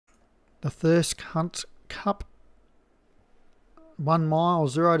The Thirsk Hunt Cup, 1 mile,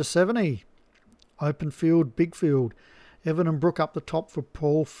 0 to 70. Open field, big field. Evan and Brooke up the top for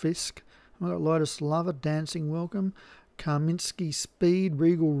Paul Fisk. We've got Lotus Lover, Dancing Welcome. Karminski Speed,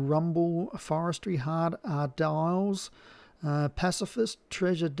 Regal Rumble, Forestry Hard, Dials. Pacifist,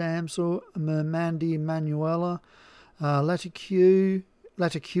 Treasure Damsel, Mermandi Manuela. Laticue,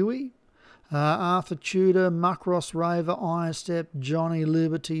 Arthur Tudor, Muckross Raver, Iron Step, Johnny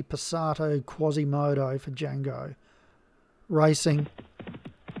Liberty, Passato, Quasimodo for Django. Racing.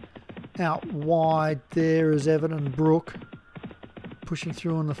 Out wide there is Evan and Brooke. Pushing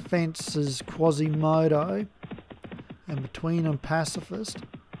through on the fence is Quasimodo. And between them, Pacifist.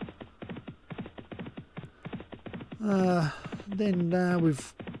 Then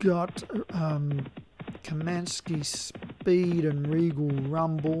we've got Kamansky Speed and Regal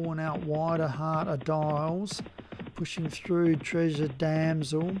Rumble, and out wider Heart of Dials. Pushing through Treasure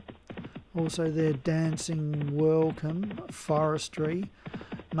Damsel. Also there Dancing Welcome, Forestry.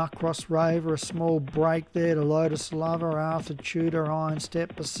 Muckross Raver, a small break there to Lotus Lover, Arthur Tudor, Iron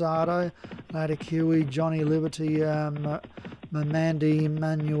Step, Passato, Laticue, Johnny Liberty, Mamandi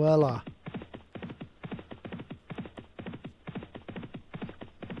Manuela.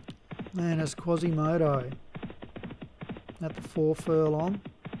 And it's Quasimodo at the 4 furlong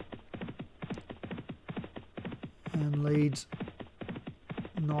and leads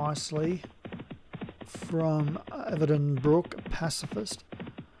nicely from Everton Brook, Pacifist.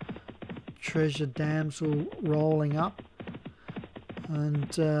 Treasure Damsel rolling up,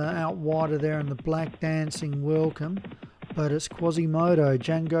 and out wider there in the black Dancing Welcome, but it's Quasimodo.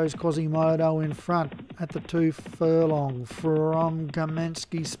 Django's Quasimodo in front at the 2 furlong from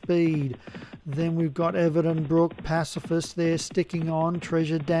Kamansky Speed. Then we've got Everton Brook, Pacifist there sticking on.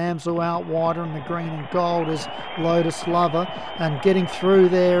 Treasure Damsel out wider in the green and gold is Lotus Lover, and getting through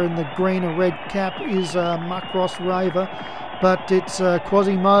there in the green and red cap is Muckross Raver. But it's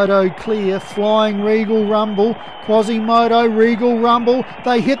Quasimodo clear, flying Regal Rumble, Quasimodo, Regal Rumble,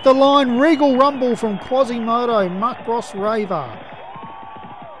 they hit the line, Regal Rumble from Quasimodo, Muckross Raver.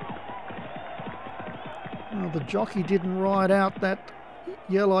 Well, the jockey didn't ride out that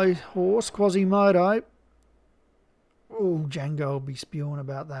yellow horse, Quasimodo. Oh, Django will be spewing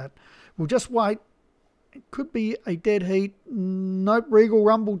about that. We'll just wait. It could be a dead heat. Nope, Regal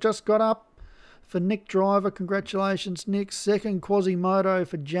Rumble just got up. For Nick Driver, congratulations Nick. Second, Quasimodo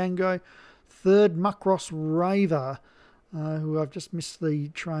for Django. Third, Muckross Raver, who I've just missed the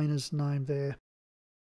trainer's name there.